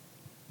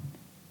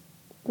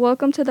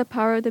Welcome to the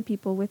Power of the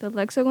People with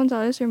Alexa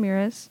Gonzalez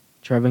Ramirez,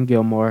 Trevin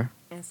Gilmore.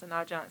 And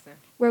Sania Johnson.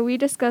 where we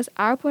discuss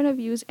our point of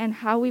views and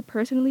how we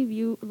personally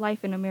view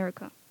life in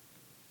America.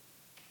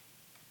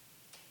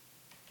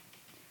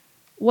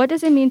 What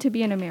does it mean to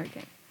be an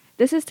American?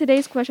 This is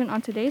today's question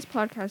on today's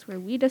podcast, where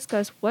we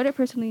discuss what it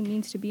personally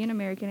means to be an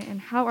American and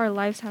how our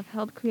lives have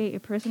helped create a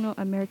personal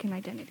American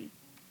identity.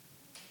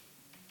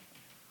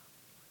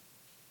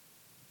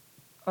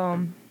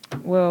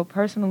 Well,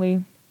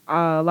 personally,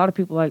 a lot of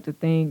people like to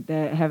think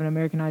that having an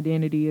American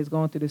identity is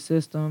going through the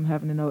system,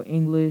 having to know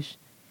English,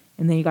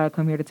 and then you got to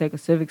come here to take a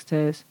civics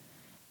test,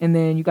 and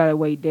then you got to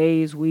wait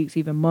days, weeks,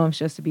 even months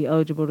just to be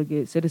eligible to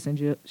get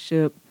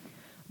citizenship.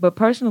 But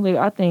personally,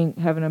 I think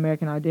having an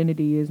American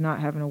identity is not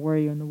having to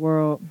worry in the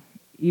world.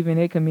 Even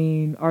it can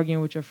mean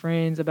arguing with your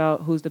friends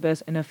about who's the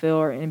best NFL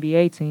or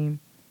NBA team.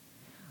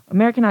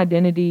 American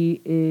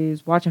identity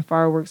is watching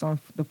fireworks on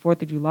the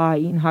 4th of July,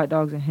 eating hot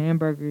dogs and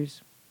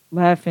hamburgers,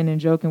 laughing and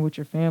joking with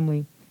your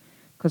family.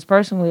 Because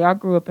personally, I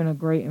grew up in a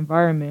great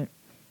environment,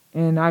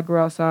 and I grew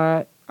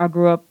outside. I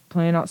grew up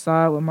playing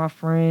outside with my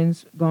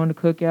friends, going to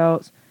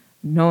cookouts,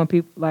 knowing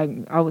people. Like,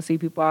 I would see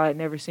people I had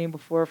never seen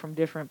before from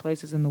different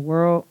places in the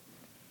world.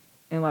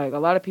 And like a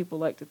lot of people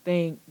like to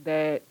think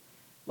that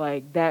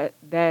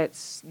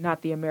that's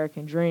not the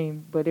American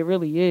dream, but it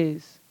really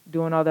is,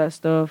 doing all that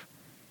stuff.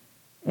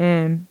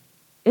 And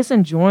it's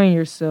enjoying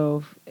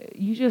yourself.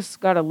 You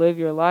just got to live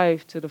your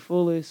life to the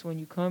fullest when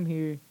you come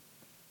here,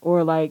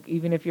 or like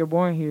even if you're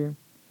born here.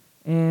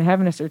 And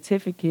having a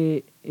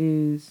certificate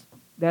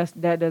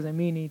that doesn't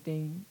mean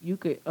anything. You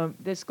could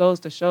this goes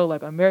to show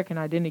like American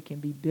identity can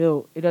be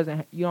built. You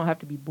don't have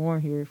to be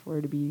born here for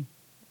it to be.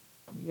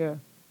 Yeah.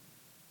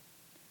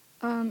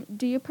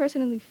 Do you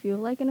personally feel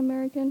like an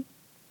American?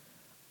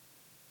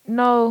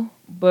 No,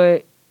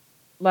 but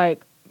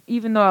like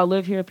even though I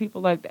live here,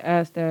 people like to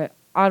ask that.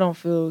 I don't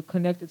feel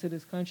connected to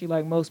this country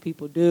like most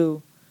people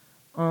do.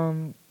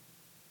 Um,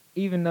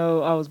 Even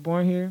though I was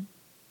born here,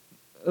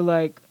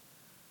 like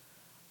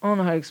I don't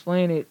know how to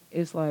explain it.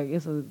 It's like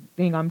it's a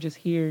thing. I'm just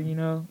here, you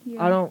know.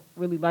 Yeah. I don't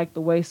really like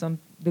the way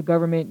the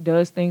government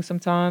does things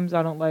sometimes.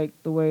 I don't like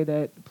the way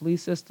that the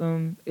police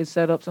system is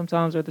set up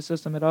sometimes, or the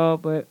system at all.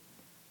 But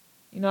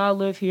I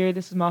live here.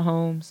 This is my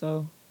home,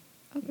 so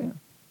Okay. yeah.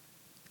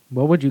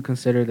 What would you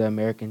consider the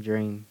American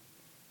dream?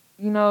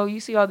 You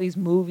see all these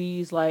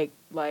movies like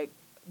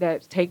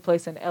that take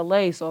place in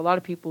LA. So a lot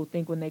of people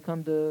think when they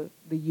come to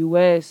the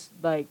US,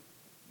 like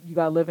you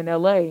gotta live in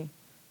LA.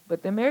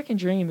 But the American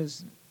dream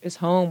is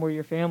home where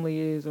your family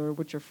is or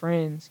with your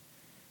friends.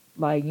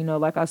 Like,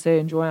 like I said,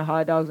 enjoying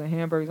hot dogs and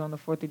hamburgers on the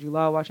 4th of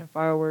July, watching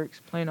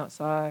fireworks, playing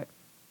outside.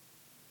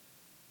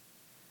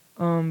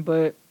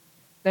 But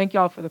thank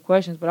y'all for the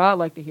questions, but I'd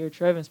like to hear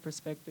Trevin's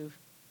perspective.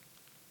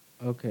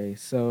 Okay,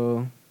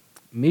 so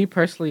me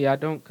personally, I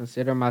don't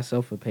consider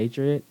myself a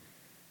patriot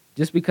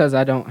just because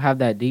I don't have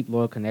that deep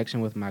loyal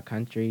connection with my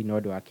country,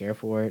 nor do I care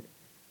for it.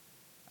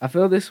 I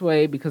feel this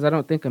way because I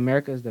don't think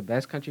America is the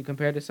best country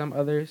compared to some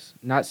others.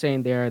 Not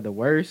saying they're the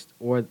worst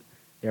or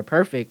they're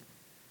perfect,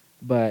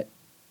 but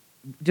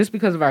just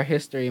because of our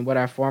history and what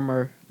our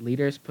former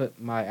leaders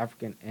put my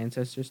African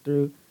ancestors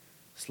through,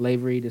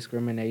 slavery,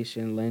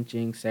 discrimination,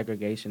 lynching,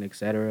 segregation,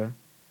 etc.,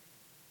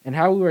 and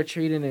how we were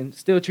treated and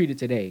still treated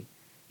today.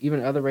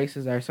 Even other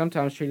races are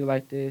sometimes treated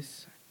like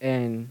this.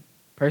 And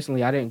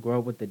personally, I didn't grow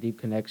up with the deep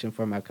connection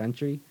for my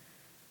country,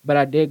 but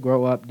I did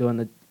grow up doing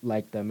the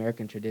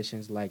American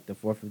traditions, like the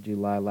 4th of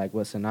July, like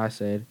what Sania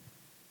said,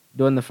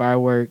 doing the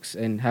fireworks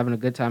and having a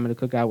good time in the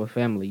cookout with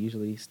family.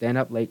 Usually, staying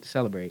up late to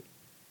celebrate,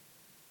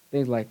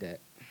 things like that.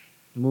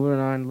 Moving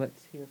on,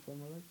 let's hear from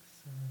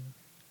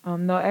Alexa.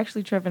 No,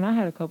 actually, Trevin, I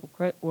had a couple,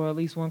 or at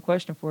least one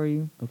question for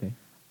you. Okay.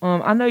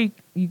 I know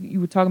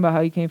you were talking about how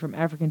you came from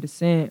African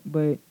descent,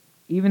 but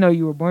even though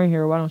you were born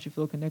here, why don't you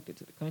feel connected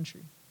to the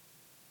country?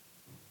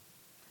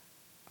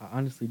 I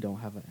honestly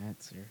don't have an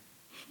answer.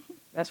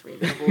 That's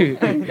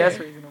reasonable. That's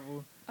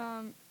reasonable.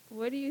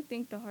 What do you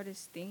think the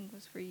hardest thing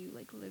was for you,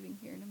 like living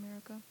here in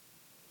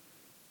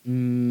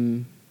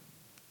America?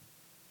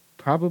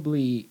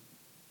 Probably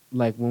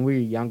like when we were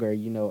younger,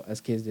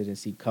 us kids didn't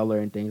see color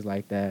and things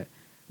like that.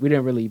 We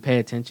didn't really pay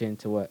attention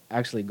to what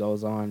actually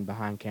goes on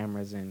behind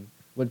cameras and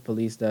what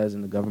police does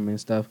and the government and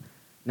stuff.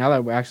 Now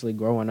that we're actually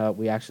growing up,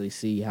 we actually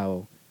see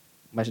how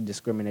much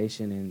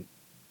discrimination and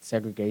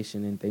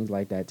segregation and things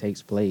like that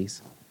takes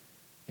place.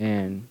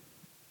 And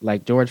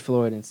like George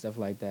Floyd and stuff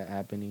like that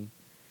happening,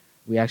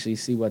 we actually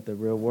see what the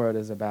real world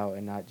is about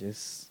and not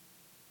just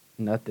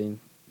nothing.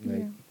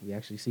 Like, we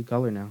actually see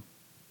color now.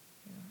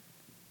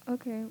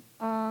 Okay.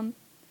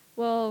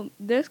 Well,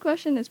 this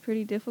question is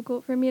pretty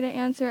difficult for me to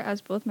answer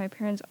as both my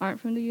parents aren't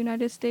from the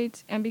United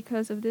States, and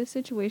because of this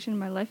situation,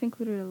 my life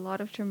included a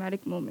lot of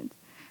traumatic moments,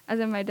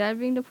 as in my dad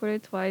being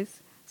deported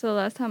twice, so the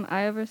last time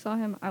I ever saw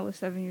him, I was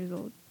 7 years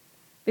old.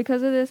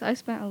 Because of this, I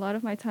spent a lot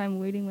of my time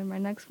waiting when my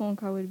next phone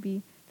call would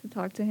be to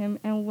talk to him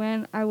and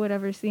when I would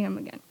ever see him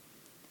again.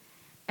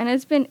 And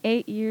it's been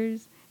 8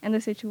 years, and the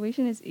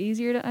situation is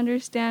easier to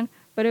understand,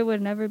 but it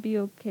would never be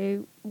okay.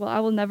 Well, I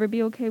will never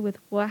be okay with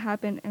what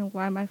happened and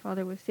why my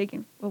father was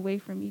taken away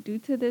from me. Due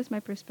to this,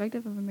 my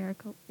perspective of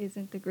America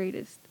isn't the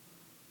greatest.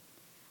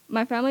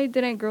 My family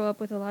didn't grow up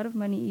with a lot of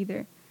money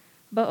either,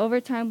 but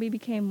over time we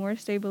became more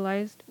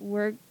stabilized.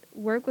 Work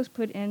was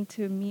put in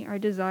to meet our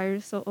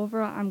desires, so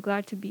overall I'm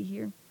glad to be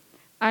here.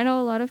 I know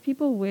a lot of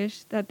people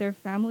wish that their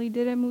family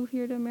didn't move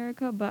here to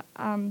America, but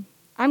I'm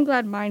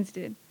glad mine's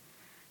did.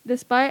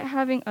 Despite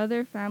having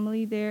other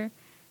family there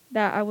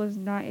that I was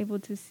not able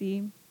to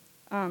see,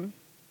 um,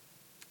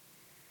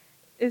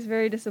 is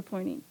very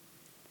disappointing.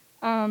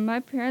 My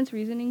parents'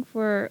 reasoning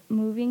for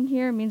moving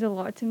here means a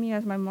lot to me,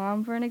 as my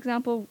mom, for an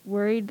example,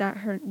 worried that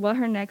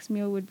her next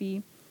meal would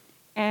be,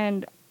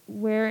 and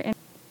where in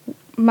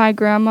my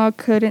grandma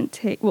couldn't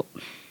take well,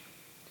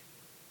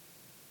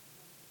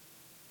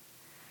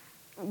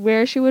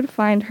 where she would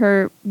find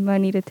her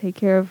money to take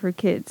care of her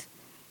kids,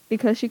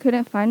 because she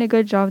couldn't find a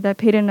good job that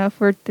paid enough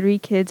for 3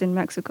 kids in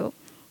Mexico.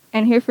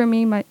 And here for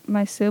me,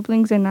 my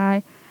siblings and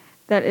I,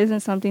 that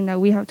isn't something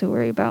that we have to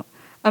worry about.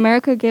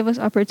 America gave us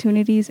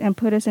opportunities and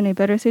put us in a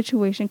better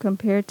situation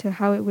compared to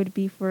how it would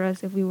be for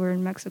us if we were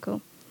in Mexico.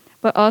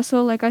 But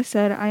also, like I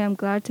said, I am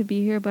glad to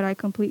be here, but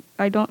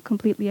I don't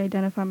completely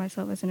identify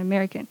myself as an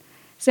American,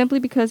 simply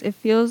because it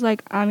feels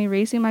like I'm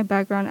erasing my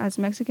background, as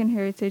Mexican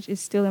heritage is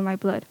still in my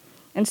blood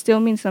and still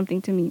means something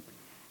to me.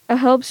 It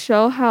helps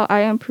show how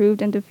I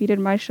improved and defeated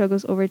my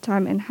struggles over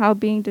time, and how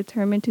being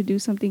determined to do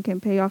something can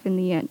pay off in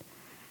the end.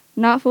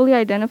 Not fully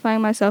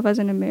identifying myself as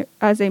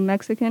as a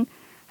Mexican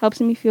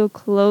helps me feel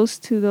close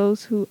to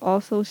those who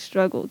also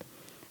struggled.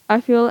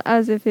 I feel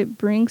as if it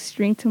brings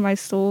strength to my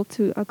soul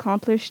to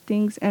accomplish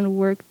things and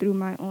work through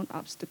my own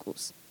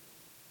obstacles.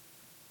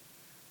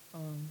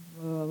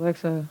 Well,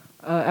 Alexa,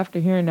 after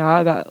hearing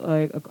that,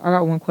 I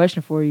got one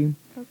question for you.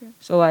 Okay.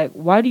 So, like,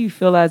 why do you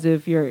feel as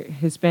if your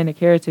Hispanic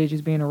heritage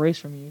is being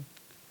erased from you?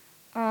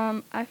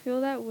 I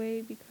feel that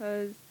way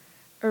because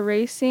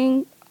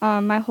erasing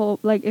my whole,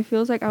 like, it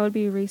feels like I would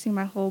be erasing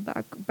my whole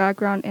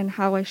background and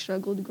how I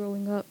struggled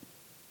growing up.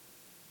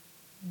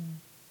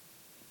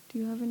 Do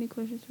you have any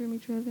questions for me,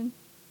 Trevin?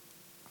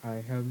 I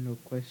have no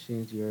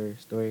questions. Your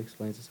story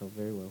explains itself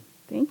very well.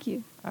 Thank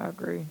you. I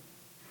agree.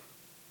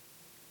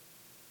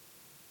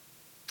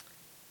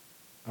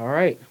 All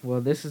right.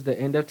 Well, this is the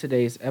end of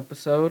today's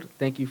episode.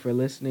 Thank you for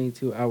listening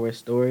to our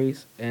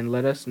stories, and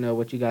let us know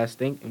what you guys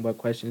think and what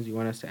questions you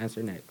want us to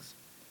answer next.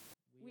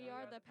 We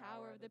are the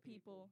power of the people.